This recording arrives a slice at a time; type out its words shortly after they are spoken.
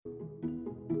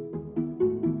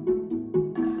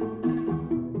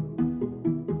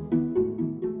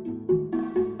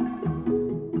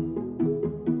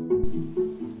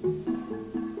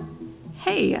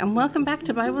Hey, and welcome back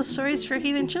to Bible Stories for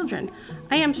Heathen Children.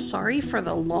 I am sorry for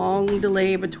the long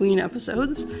delay between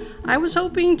episodes. I was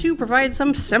hoping to provide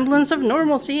some semblance of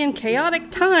normalcy in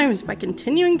chaotic times by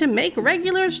continuing to make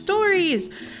regular stories,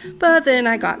 but then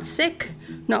I got sick.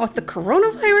 Not with the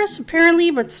coronavirus, apparently,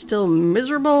 but still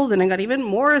miserable. Then I got even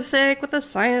more sick with a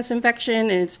sinus infection,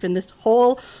 and it's been this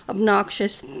whole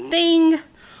obnoxious thing.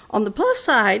 On the plus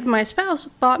side, my spouse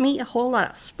bought me a whole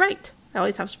lot of Sprite. I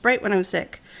always have Sprite when I'm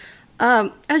sick.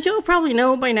 As you'll probably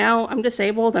know by now, I'm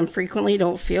disabled and frequently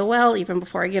don't feel well, even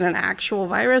before I get an actual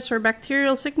virus or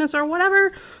bacterial sickness or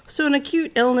whatever. So an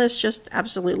acute illness just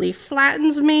absolutely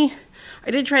flattens me. I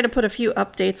did try to put a few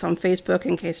updates on Facebook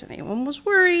in case anyone was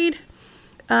worried.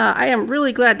 I am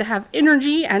really glad to have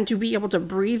energy and to be able to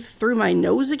breathe through my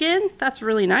nose again. That's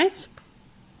really nice.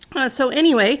 So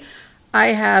anyway, I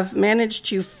have managed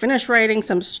to finish writing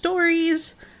some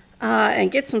stories and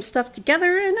get some stuff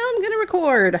together, and now I'm going to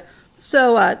record.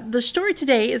 So the story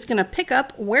today is going to pick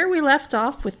up where we left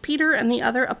off with Peter and the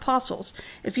other apostles.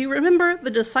 If you remember,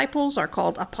 the disciples are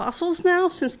called apostles now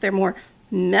since they're more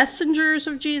messengers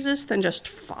of Jesus than just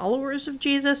followers of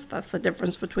Jesus. That's the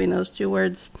difference between those two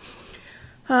words.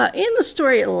 In the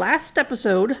story last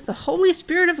episode, the Holy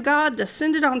Spirit of God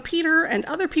descended on Peter and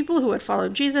other people who had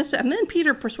followed Jesus, and then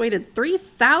Peter persuaded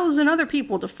 3,000 other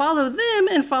people to follow them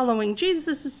in following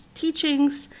Jesus'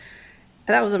 teachings.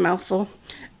 That was a mouthful.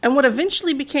 And what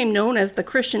eventually became known as the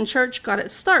Christian church got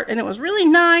its start, and it was really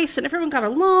nice, and everyone got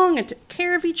along and took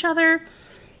care of each other.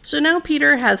 So now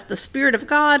Peter has the Spirit of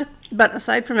God, but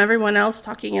aside from everyone else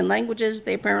talking in languages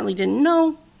they apparently didn't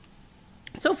know,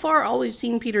 so far all we've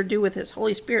seen Peter do with his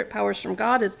Holy Spirit powers from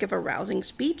God is give a rousing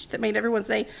speech that made everyone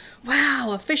say, wow,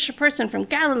 a fisher person from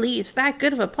Galilee is that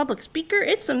good of a public speaker?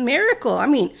 It's a miracle. I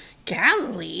mean,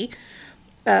 Galilee?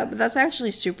 But that's actually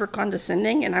super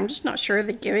condescending, and I'm just not sure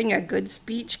that giving a good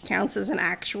speech counts as an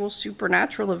actual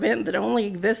supernatural event that only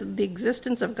the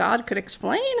existence of God could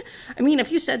explain. I mean,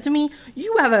 if you said to me,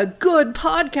 you have a good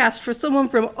podcast for someone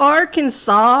from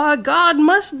Arkansas, God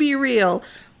must be real.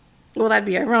 Well, that'd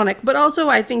be ironic, but also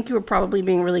I think you were probably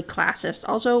being really classist,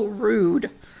 also rude.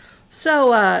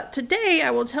 So today I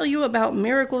will tell you about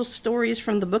miracle stories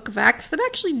from the book of Acts that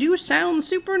actually do sound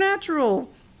supernatural.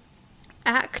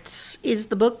 Acts is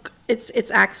the book, it's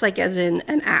Acts like as in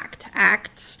an act.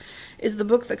 Acts is the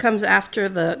book that comes after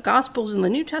the Gospels in the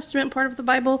New Testament part of the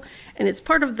Bible, and it's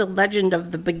part of the legend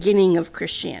of the beginning of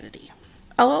Christianity.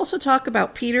 I'll also talk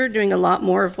about Peter doing a lot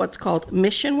more of what's called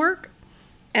mission work,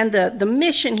 and the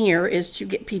mission here is to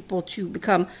get people to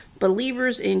become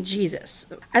believers in Jesus.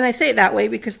 And I say it that way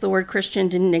because the word Christian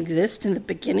didn't exist in the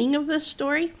beginning of this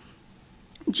story.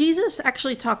 Jesus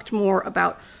actually talked more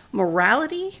about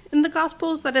morality in the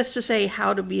Gospels, that is to say,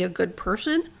 how to be a good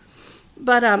person.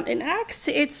 But in Acts,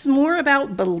 it's more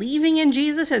about believing in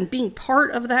Jesus and being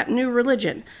part of that new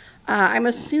religion. I'm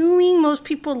assuming most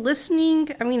people listening,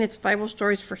 it's Bible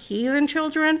Stories for Heathen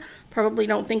Children, probably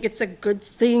don't think it's a good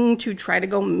thing to try to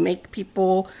go make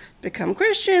people become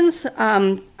Christians.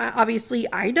 Obviously,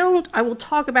 I don't. I will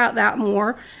talk about that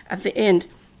more at the end.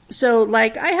 So, I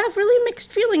have really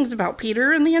mixed feelings about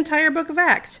Peter and the entire book of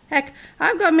Acts. Heck,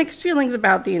 I've got mixed feelings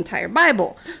about the entire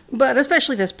Bible, but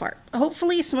especially this part.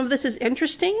 Hopefully some of this is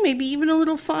interesting, maybe even a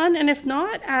little fun, and if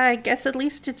not, I guess at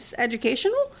least it's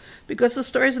educational, because the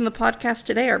stories in the podcast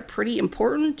today are pretty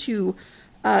important to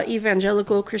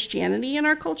evangelical Christianity in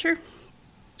our culture.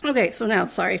 Okay, so now,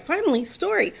 finally,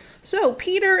 story. So,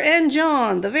 Peter and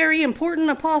John, the very important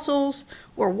apostles,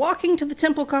 were walking to the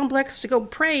temple complex to go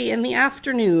pray in the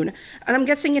afternoon. And I'm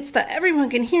guessing it's the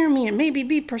everyone can hear me and maybe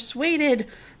be persuaded,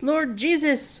 Lord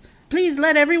Jesus, please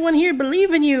let everyone here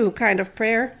believe in you kind of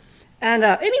prayer. And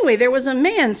anyway, there was a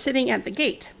man sitting at the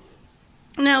gate.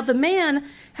 Now, the man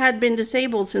had been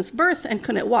disabled since birth and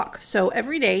couldn't walk, so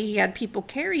every day he had people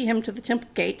carry him to the temple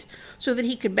gate so that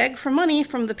he could beg for money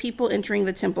from the people entering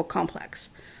the temple complex.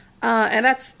 And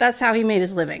that's how he made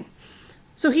his living.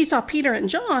 So he saw Peter and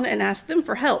John and asked them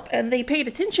for help, and they paid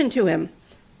attention to him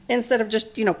instead of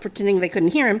just, pretending they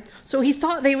couldn't hear him. So he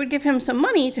thought they would give him some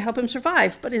money to help him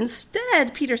survive, but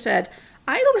instead Peter said,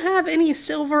 I don't have any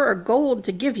silver or gold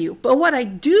to give you, but what I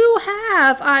do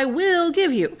have, I will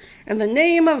give you. In the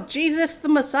name of Jesus, the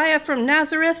Messiah from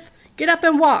Nazareth, get up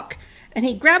and walk. And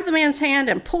he grabbed the man's hand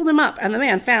and pulled him up, and the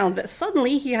man found that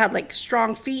suddenly he had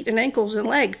strong feet and ankles and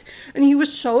legs, and he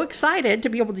was so excited to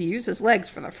be able to use his legs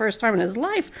for the first time in his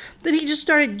life that he just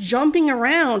started jumping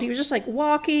around. He was just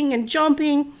walking and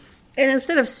jumping, and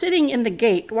instead of sitting in the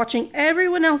gate watching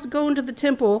everyone else go into the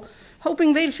temple,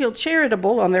 hoping they'd feel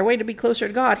charitable on their way to be closer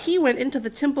to God, he went into the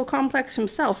temple complex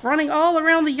himself, running all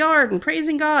around the yard and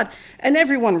praising God. And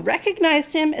everyone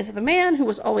recognized him as the man who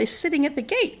was always sitting at the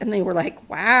gate. And they were like,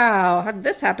 wow, how did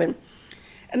this happen?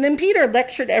 And then Peter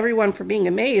lectured everyone for being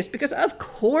amazed because, of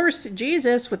course,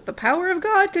 Jesus, with the power of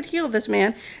God, could heal this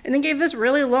man. And then gave this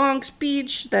really long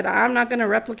speech that I'm not going to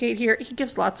replicate here. He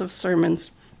gives lots of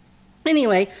sermons.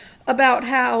 Anyway, about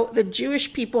how the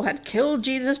Jewish people had killed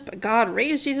Jesus, but God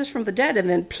raised Jesus from the dead. And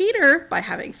then Peter, by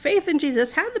having faith in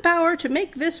Jesus, had the power to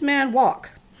make this man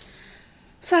walk.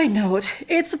 Side note,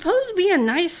 it's supposed to be a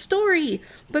nice story,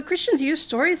 but Christians use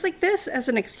stories like this as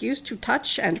an excuse to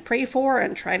touch and pray for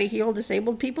and try to heal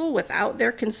disabled people without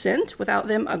their consent, without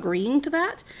them agreeing to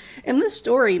that. In this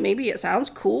story, maybe it sounds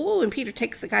cool when Peter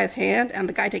takes the guy's hand and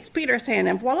the guy takes Peter's hand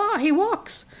and voila, he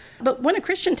walks. But when a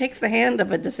Christian takes the hand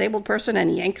of a disabled person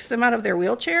and yanks them out of their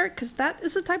wheelchair, because that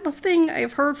is the type of thing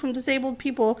I've heard from disabled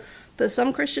people that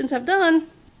some Christians have done,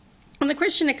 and the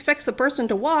Christian expects the person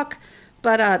to walk,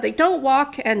 but they don't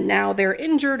walk, and now they're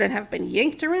injured and have been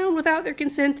yanked around without their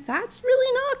consent. That's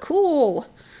really not cool.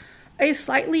 A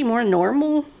slightly more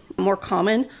normal, more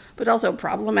common, but also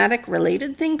problematic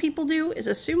related thing people do is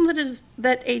assume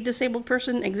that a disabled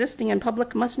person existing in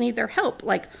public must need their help,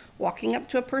 like walking up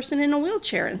to a person in a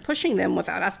wheelchair and pushing them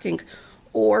without asking,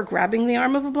 or grabbing the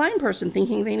arm of a blind person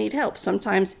thinking they need help,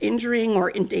 sometimes injuring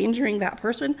or endangering that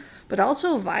person, but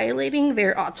also violating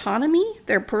their autonomy,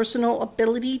 their personal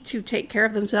ability to take care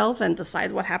of themselves and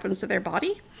decide what happens to their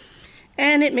body.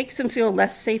 And it makes them feel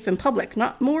less safe in public,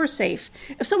 not more safe.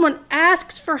 If someone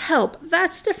asks for help,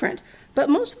 that's different. But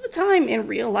most of the time in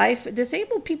real life,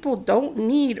 disabled people don't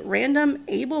need random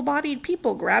able-bodied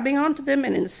people grabbing onto them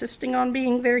and insisting on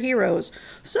being their heroes.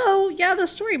 So, yeah, the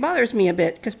story bothers me a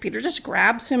bit because Peter just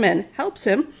grabs him and helps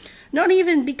him. Not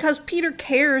even because Peter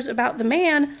cares about the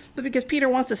man, but because Peter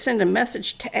wants to send a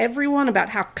message to everyone about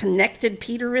how connected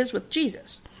Peter is with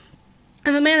Jesus.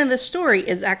 And the man in this story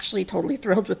is actually totally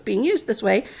thrilled with being used this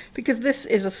way because this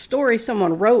is a story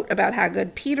someone wrote about how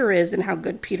good Peter is and how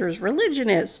good Peter's religion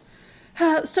is.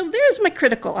 So there's my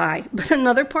critical eye, but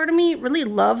another part of me really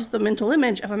loves the mental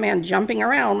image of a man jumping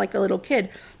around like a little kid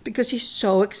because he's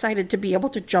so excited to be able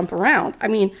to jump around. I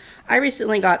mean, I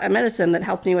recently got a medicine that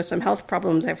helped me with some health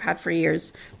problems I've had for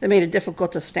years that made it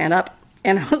difficult to stand up.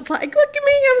 And I was like, look at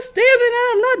me, I'm standing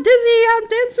up, I'm not dizzy, I'm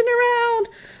dancing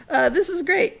around. This is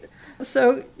great.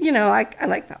 So, I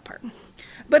like that part.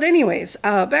 But anyways,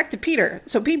 back to Peter.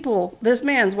 So this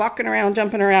man's walking around,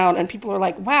 jumping around, and people are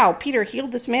like, wow, Peter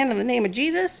healed this man in the name of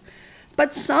Jesus?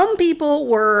 But some people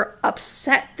were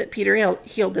upset that Peter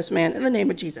healed this man in the name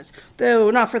of Jesus,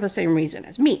 though not for the same reason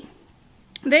as me.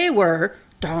 They were,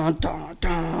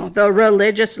 the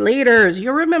religious leaders.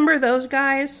 You remember those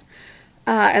guys?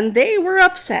 And they were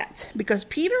upset because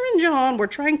Peter and John were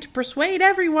trying to persuade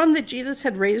everyone that Jesus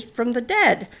had raised from the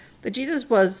dead, that Jesus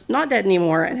was not dead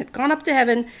anymore and had gone up to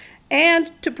heaven,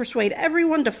 and to persuade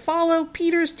everyone to follow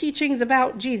Peter's teachings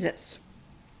about Jesus.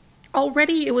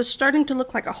 Already it was starting to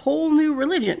look like a whole new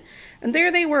religion, and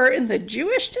there they were in the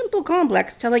Jewish temple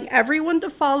complex telling everyone to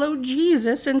follow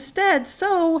Jesus instead.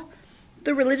 So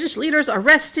the religious leaders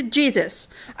arrested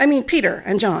Peter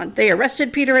and John. They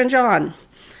arrested Peter and John.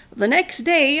 The next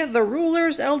day, the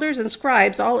rulers, elders, and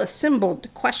scribes all assembled to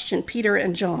question Peter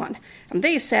and John. And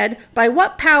they said, by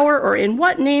what power or in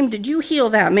what name did you heal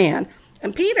that man?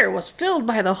 And Peter was filled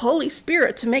by the Holy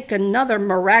Spirit to make another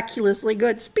miraculously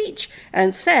good speech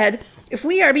and said, if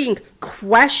we are being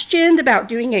questioned about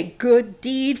doing a good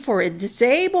deed for a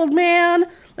disabled man,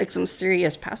 like some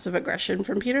serious passive aggression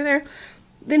from Peter there,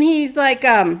 then he's like,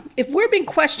 if we're being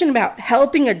questioned about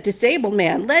helping a disabled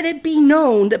man, let it be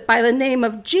known that by the name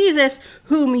of Jesus,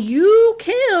 whom you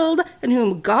killed and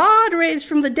whom God raised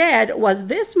from the dead, was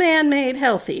this man made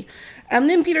healthy. And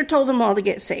then Peter told them all to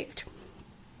get saved.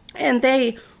 And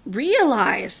they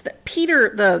realized that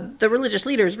Peter, the religious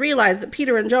leaders realized that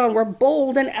Peter and John were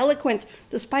bold and eloquent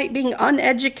despite being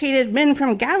uneducated men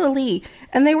from Galilee.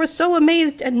 And they were so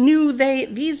amazed and knew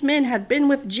these men had been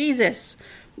with Jesus.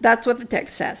 That's what the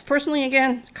text says. Personally,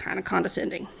 again, it's kind of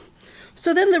condescending.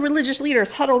 So then the religious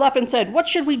leaders huddled up and said, what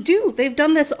should we do? They've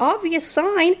done this obvious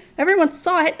sign. Everyone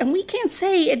saw it, and we can't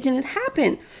say it didn't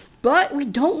happen. But we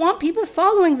don't want people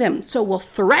following them, so we'll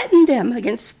threaten them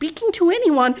against speaking to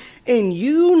anyone in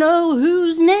you know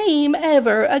whose name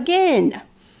ever again.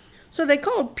 So they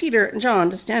called Peter and John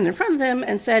to stand in front of them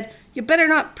and said, you better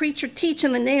not preach or teach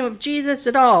in the name of Jesus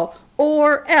at all,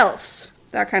 or else.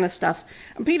 that kind of stuff.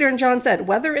 And Peter and John said,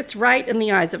 whether it's right in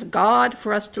the eyes of God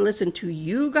for us to listen to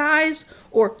you guys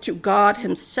or to God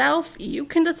himself, you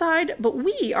can decide, but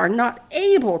we are not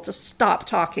able to stop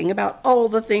talking about all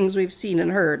the things we've seen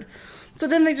and heard. So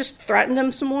then they just threatened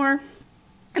him some more.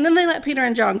 And then they let Peter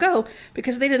and John go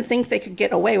because they didn't think they could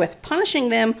get away with punishing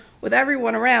them with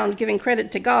everyone around giving credit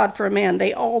to God for a man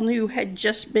they all knew had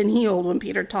just been healed when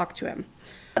Peter talked to him.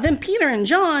 Then Peter and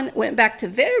John went back to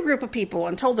their group of people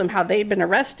and told them how they'd been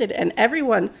arrested, and every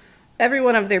one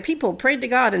of their people prayed to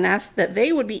God and asked that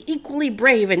they would be equally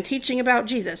brave in teaching about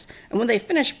Jesus. And when they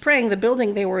finished praying, the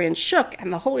building they were in shook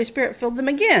and the Holy Spirit filled them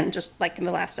again, just like in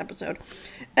the last episode.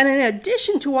 And in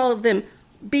addition to all of them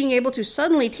being able to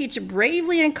suddenly teach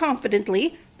bravely and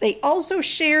confidently, they also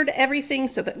shared everything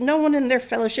so that no one in their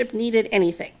fellowship needed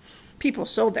anything. People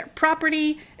sold their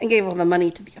property and gave all the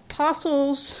money to the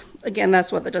apostles. Again,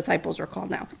 that's what the disciples are called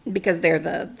now, because they're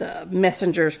the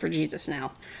messengers for Jesus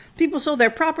now. People sold their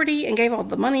property and gave all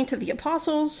the money to the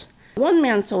apostles. One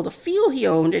man sold a field he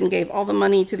owned and gave all the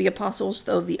money to the apostles,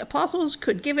 though the apostles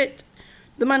could give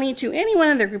the money to anyone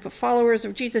in their group of followers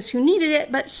of Jesus who needed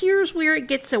it. But here's where it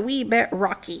gets a wee bit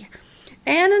rocky.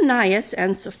 Ananias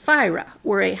and Sapphira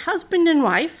were a husband and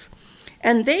wife,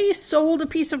 and they sold a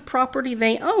piece of property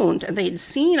they owned, and they'd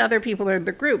seen other people in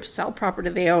the group sell property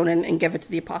they own and give it to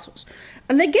the apostles.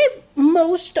 And they gave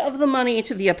most of the money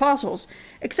to the apostles,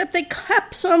 except they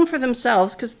kept some for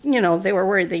themselves because, they were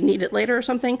worried they'd need it later or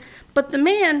something. But the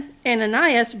man,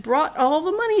 Ananias, brought all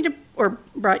the money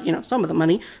some of the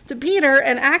money to Peter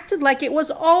and acted like it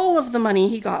was all of the money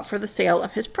he got for the sale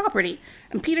of his property.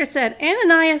 And Peter said,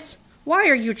 Ananias, why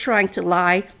are you trying to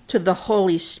lie to the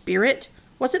Holy Spirit?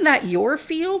 Wasn't that your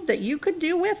field that you could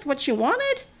do with what you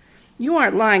wanted? You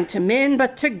aren't lying to men,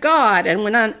 but to God. And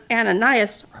when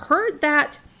Ananias heard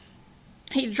that,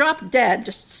 he dropped dead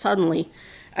just suddenly.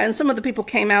 And some of the people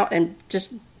came out and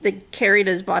they carried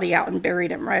his body out and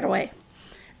buried him right away.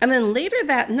 And then later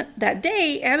that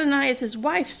day, Ananias'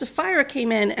 wife, Sapphira,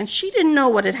 came in, and she didn't know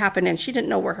what had happened, and she didn't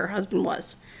know where her husband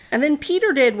was. And then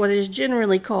Peter did what is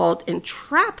generally called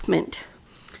entrapment.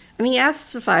 And he asked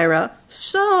Sapphira,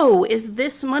 so is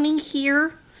this money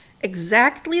here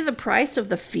exactly the price of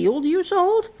the field you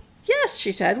sold? Yes,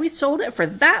 she said, we sold it for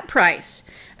that price.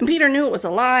 And Peter knew it was a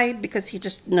lie because he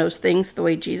just knows things the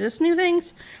way Jesus knew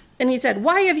things. And he said,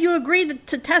 why have you agreed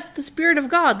to test the Spirit of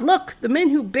God? Look, the men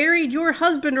who buried your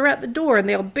husband are at the door, and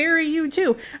they'll bury you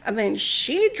too. And then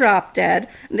she dropped dead,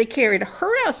 and they carried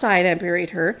her outside and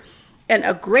buried her. And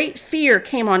a great fear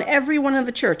came on everyone in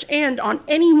the church and on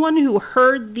anyone who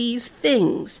heard these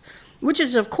things, which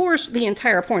is, of course, the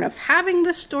entire point of having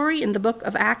this story in the book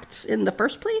of Acts in the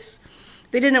first place.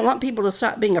 They didn't want people to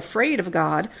stop being afraid of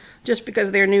God just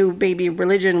because their new baby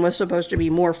religion was supposed to be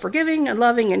more forgiving and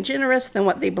loving and generous than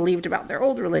what they believed about their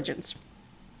old religions.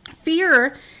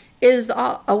 Fear is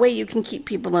a way you can keep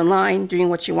people in line, doing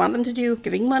what you want them to do,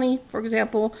 giving money, for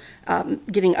example,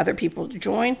 getting other people to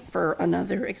join, for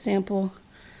another example.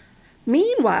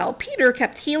 Meanwhile, Peter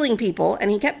kept healing people,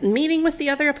 and he kept meeting with the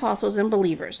other apostles and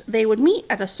believers. They would meet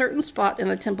at a certain spot in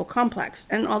the temple complex,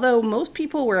 and although most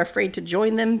people were afraid to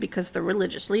join them because the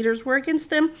religious leaders were against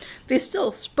them, they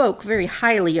still spoke very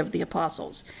highly of the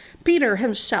apostles. Peter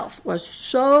himself was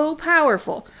so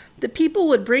powerful that people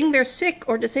would bring their sick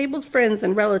or disabled friends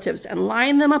and relatives and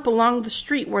line them up along the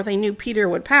street where they knew Peter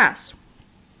would pass,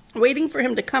 waiting for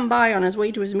him to come by on his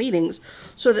way to his meetings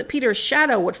so that Peter's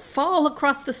shadow would fall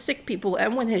across the sick people,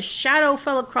 and when his shadow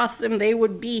fell across them, they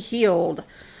would be healed.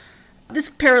 This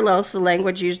parallels the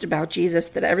language used about Jesus,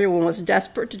 that everyone was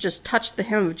desperate to just touch the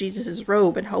hem of Jesus'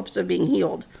 robe in hopes of being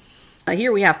healed.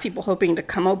 Here we have people hoping to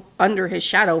come up under his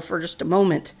shadow for just a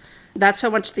moment. That's how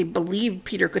much they believed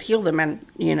Peter could heal them, and,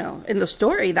 in the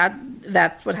story,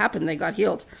 that's what happened. They got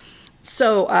healed.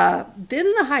 So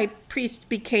then the high priest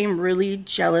became really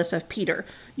jealous of Peter.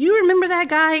 You remember that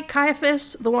guy,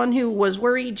 Caiaphas, the one who was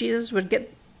worried Jesus would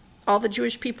get all the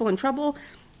Jewish people in trouble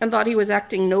and thought he was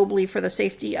acting nobly for the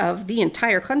safety of the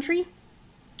entire country?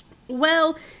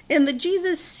 Well, in the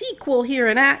Jesus sequel here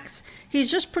in Acts,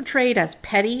 he's just portrayed as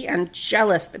petty and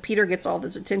jealous that Peter gets all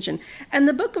this attention. And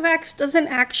the book of Acts doesn't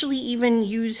actually even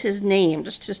use his name,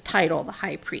 just his title, the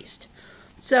high priest.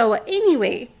 So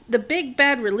anyway, the big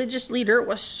bad religious leader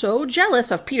was so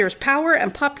jealous of Peter's power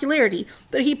and popularity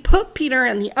that he put Peter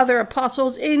and the other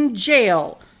apostles in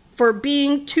jail for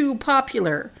being too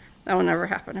popular. That will never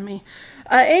happen to me.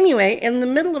 Anyway, in the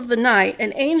middle of the night,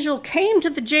 an angel came to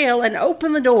the jail and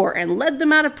opened the door and led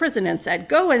them out of prison and said,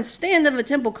 "Go and stand in the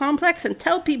temple complex and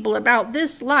tell people about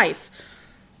this life."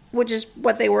 which is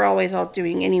what they were always all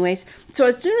doing anyways. So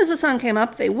as soon as the sun came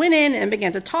up, they went in and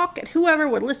began to talk at whoever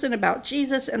would listen about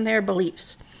Jesus and their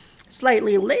beliefs.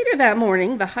 Slightly later that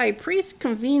morning, the high priest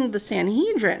convened the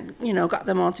Sanhedrin, got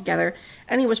them all together,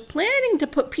 and he was planning to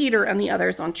put Peter and the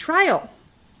others on trial.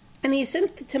 And he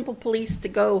sent the temple police to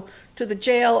go to the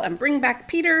jail and bring back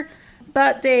Peter,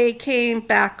 but they came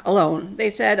back alone. They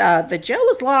said the jail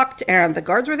was locked and the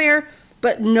guards were there,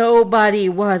 but nobody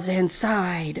was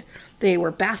inside. They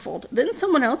were baffled. Then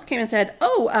someone else came and said,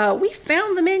 we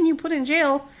found the men you put in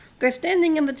jail. They're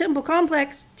standing in the temple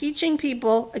complex, teaching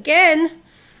people again.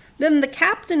 Then the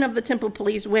captain of the temple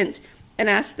police went and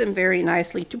asked them very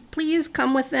nicely to please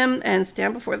come with them and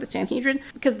stand before the Sanhedrin,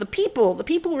 because the people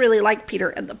really liked Peter,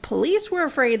 and the police were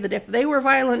afraid that if they were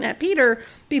violent at Peter,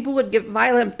 people would get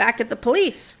violent back at the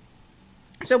police.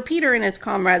 So Peter and his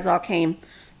comrades all came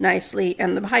nicely,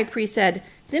 and the high priest said,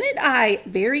 "Didn't I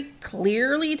very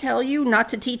clearly tell you not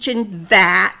to teach in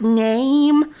that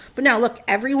name? But now look,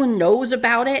 everyone knows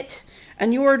about it,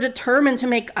 and you are determined to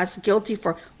make us guilty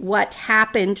for what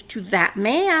happened to that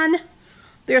man."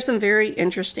 There's some very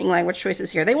interesting language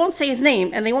choices here. They won't say his name,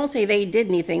 and they won't say they did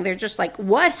anything. They're just like,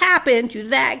 what happened to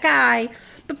that guy?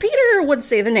 But Peter would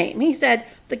say the name. He said,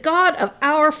 "The God of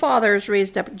our fathers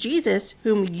raised up Jesus,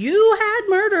 whom you had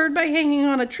murdered by hanging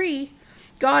on a tree.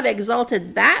 God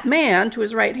exalted that man to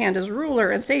his right hand as ruler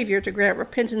and savior to grant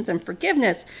repentance and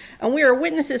forgiveness. And we are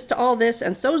witnesses to all this,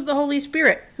 and so is the Holy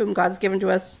Spirit, whom God's given to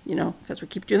us, because we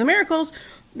keep doing the miracles."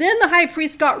 Then the high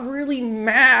priest got really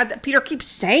mad that Peter keeps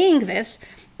saying this,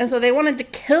 and so they wanted to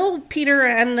kill Peter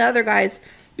and the other guys,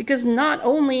 because not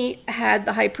only had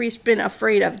the high priest been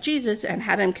afraid of Jesus and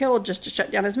had him killed just to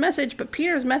shut down his message, but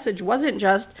Peter's message wasn't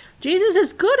just, Jesus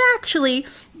is good actually,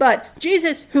 but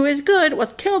Jesus, who is good,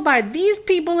 was killed by these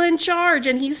people in charge,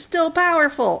 and he's still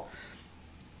powerful.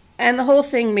 And the whole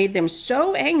thing made them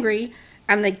so angry,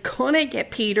 and they couldn't get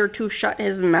Peter to shut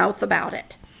his mouth about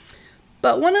it.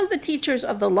 But one of the teachers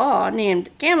of the law, named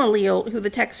Gamaliel, who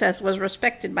the text says was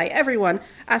respected by everyone,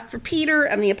 asked for Peter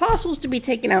and the apostles to be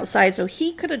taken outside so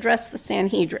he could address the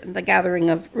Sanhedrin, the gathering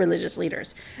of religious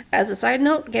leaders. As a side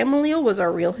note, Gamaliel was a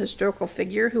real historical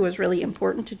figure who was really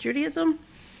important to Judaism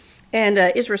and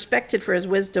is respected for his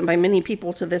wisdom by many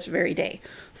people to this very day.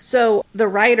 So the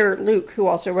writer Luke, who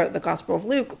also wrote the Gospel of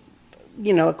Luke,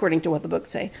 according to what the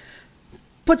books say,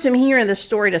 puts him here in the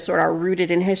story to sort of root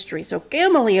it in history. So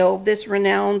Gamaliel, this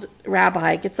renowned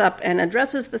rabbi, gets up and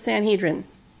addresses the Sanhedrin.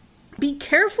 "Be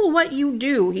careful what you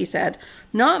do," he said.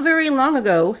 "Not very long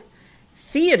ago,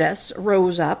 Theudas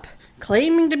rose up,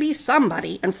 claiming to be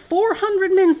somebody, and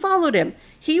 400 men followed him.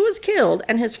 He was killed,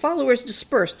 and his followers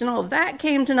dispersed, and all that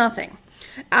came to nothing.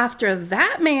 After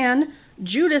that man,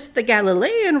 Judas the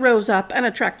Galilean rose up and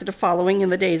attracted a following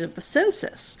in the days of the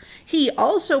census. He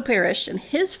also perished, and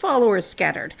his followers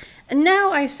scattered. And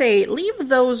now I say, leave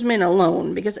those men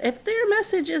alone, because if their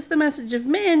message is the message of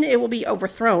men, it will be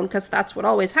overthrown, because that's what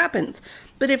always happens.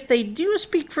 But if they do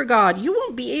speak for God, you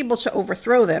won't be able to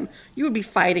overthrow them. You would be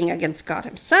fighting against God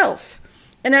himself."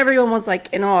 And everyone was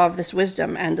in awe of this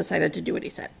wisdom and decided to do what he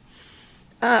said.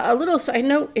 A little side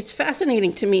note, it's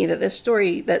fascinating to me that this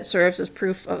story that serves as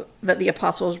proof that the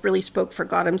apostles really spoke for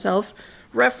God himself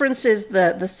references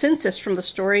the census from the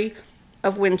story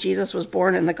of when Jesus was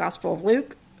born in the Gospel of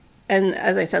Luke. And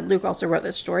as I said, Luke also wrote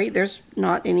this story. There's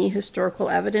not any historical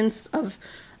evidence of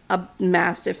a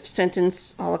massive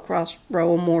sentence all across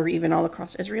Rome or even all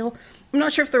across Israel. I'm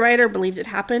not sure if the writer believed it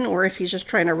happened or if he's just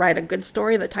trying to write a good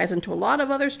story that ties into a lot of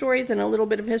other stories and a little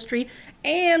bit of history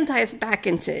and ties back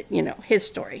into, his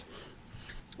story.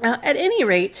 At any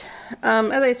rate,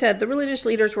 as I said, the religious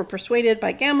leaders were persuaded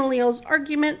by Gamaliel's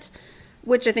argument,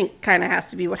 which I think kind of has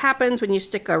to be what happens when you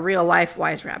stick a real-life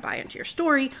wise rabbi into your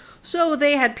story. So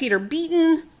they had Peter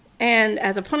beaten and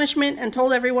as a punishment and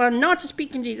told everyone not to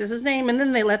speak in Jesus' name, and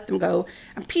then they let them go.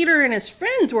 And Peter and his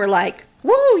friends were like,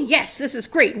 "Whoa, yes, this is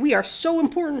great. We are so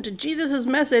important to Jesus'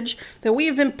 message that we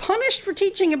have been punished for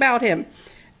teaching about him."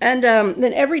 And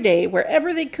then every day,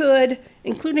 wherever they could,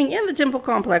 including in the temple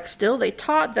complex still, they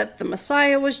taught that the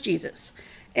Messiah was Jesus.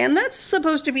 And that's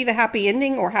supposed to be the happy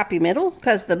ending or happy middle,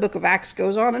 because the book of Acts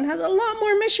goes on and has a lot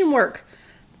more mission work.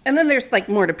 And then there's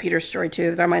more to Peter's story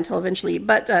too that I might tell eventually.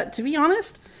 But to be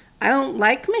honest, I don't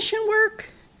like mission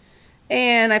work.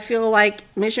 And I feel like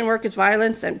mission work is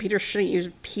violence, and Peter shouldn't use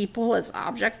people as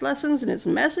object lessons in his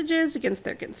messages against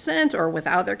their consent or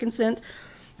without their consent.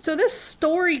 So this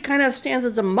story kind of stands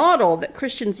as a model that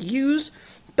Christians use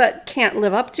but can't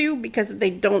live up to because they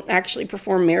don't actually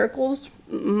perform miracles.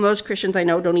 Most Christians I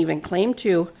know don't even claim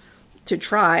to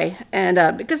try,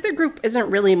 and because their group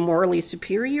isn't really morally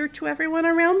superior to everyone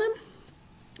around them.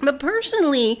 But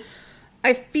personally,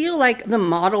 I feel like the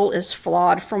model is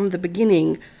flawed from the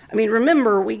beginning. I mean,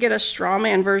 remember, we get a straw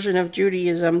man version of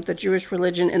Judaism, the Jewish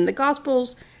religion, in the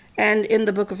Gospels and in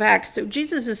the book of Acts. So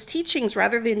Jesus' teachings,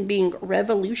 rather than being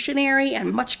revolutionary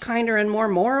and much kinder and more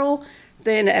moral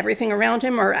than everything around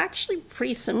him, are actually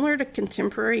pretty similar to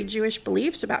contemporary Jewish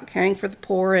beliefs about caring for the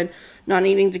poor and not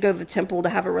needing to go to the temple to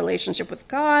have a relationship with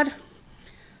God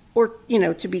or,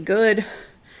 to be good.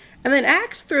 And then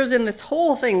Acts throws in this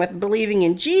whole thing with believing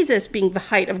in Jesus being the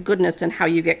height of goodness and how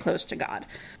you get close to God,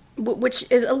 which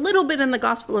is a little bit in the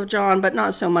Gospel of John, but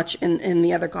not so much in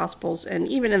the other Gospels. And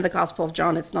even in the Gospel of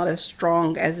John, it's not as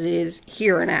strong as it is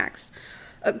here in Acts.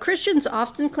 Christians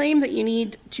often claim that you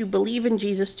need to believe in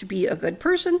Jesus to be a good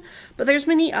person, but there's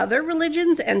many other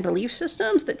religions and belief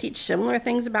systems that teach similar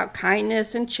things about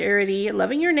kindness and charity and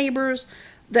loving your neighbors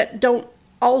that don't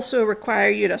also require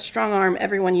you to strong-arm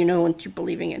everyone you know into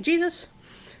believing in Jesus.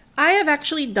 I have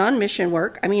actually done mission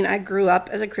work. I mean, I grew up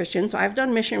as a Christian, so I've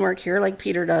done mission work here like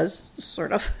Peter does,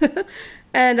 sort of.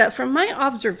 And from my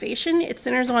observation, it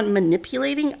centers on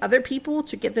manipulating other people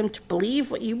to get them to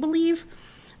believe what you believe,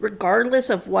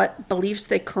 regardless of what beliefs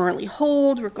they currently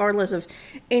hold, regardless of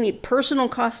any personal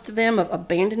cost to them of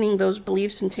abandoning those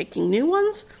beliefs and taking new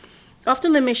ones.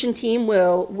 Often the mission team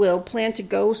will plan to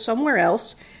go somewhere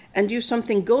else and do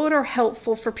something good or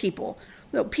helpful for people.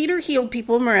 Now, Peter healed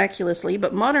people miraculously,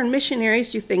 but modern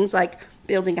missionaries do things like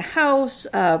building a house,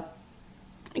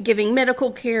 giving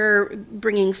medical care,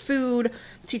 bringing food,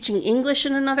 teaching English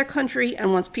in another country,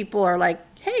 and once people are like,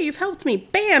 hey, you've helped me,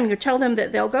 bam, you tell them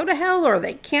that they'll go to hell or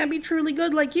they can't be truly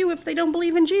good like you if they don't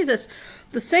believe in Jesus.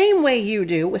 The same way you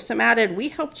do, with some added, we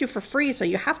helped you for free, so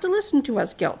you have to listen to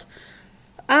us guilt.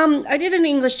 I did an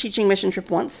English teaching mission trip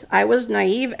once. I was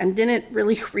naive and didn't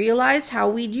really realize how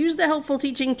we'd use the helpful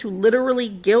teaching to literally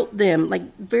guilt them,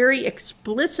 like very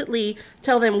explicitly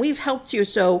tell them, we've helped you,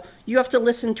 so you have to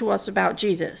listen to us about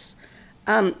Jesus.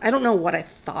 I don't know what I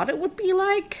thought it would be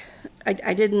like.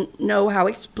 I didn't know how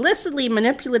explicitly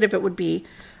manipulative it would be.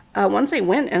 Once I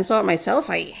went and saw it myself,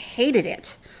 I hated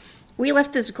it. We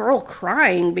left this girl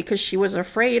crying because she was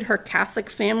afraid her Catholic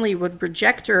family would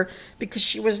reject her because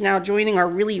she was now joining our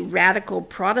really radical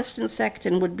Protestant sect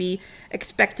and would be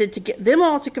expected to get them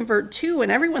all to convert too,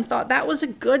 and everyone thought that was a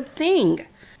good thing.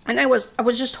 And I was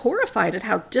just horrified at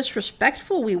how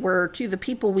disrespectful we were to the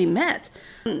people we met.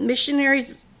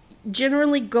 Missionaries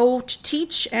generally go to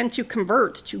teach and to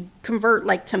convert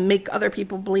like to make other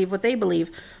people believe what they believe,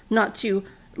 not to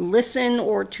listen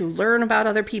or to learn about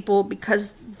other people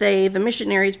because the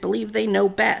missionaries believe they know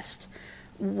best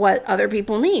what other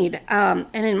people need. And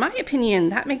in my opinion,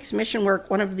 that makes mission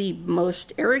work one of the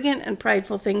most arrogant and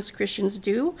prideful things Christians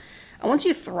do. And once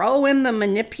you throw in the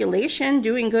manipulation,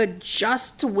 doing good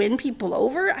just to win people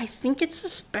over, I think it's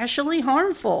especially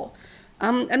harmful.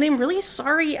 And I'm really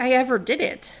sorry I ever did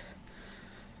it.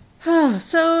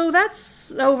 So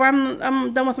that's over.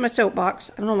 I'm done with my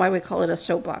soapbox. I don't know why we call it a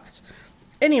soapbox.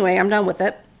 Anyway, I'm done with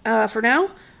it. For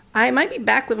now, I might be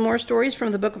back with more stories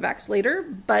from the Book of Acts later,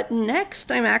 but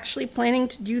next I'm actually planning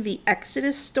to do the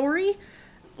Exodus story,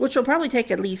 which will probably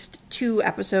take at least 2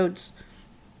 episodes,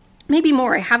 maybe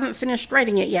more. I haven't finished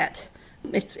writing it yet.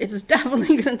 It's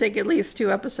definitely going to take at least 2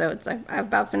 episodes. I've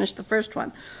about finished the first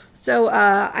one. So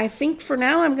I think for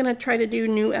now I'm going to try to do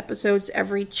new episodes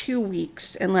every 2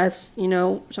 weeks, unless,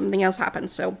 something else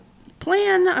happens. So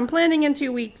I'm planning in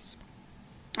 2 weeks.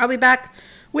 I'll be back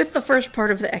with the first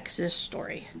part of the Exodus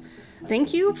story.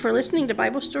 Thank you for listening to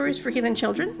Bible Stories for Heathen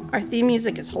Children. Our theme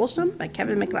music is Wholesome by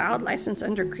Kevin MacLeod, licensed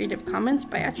under Creative Commons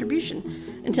by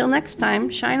Attribution. Until next time,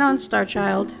 shine on, Star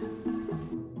Child.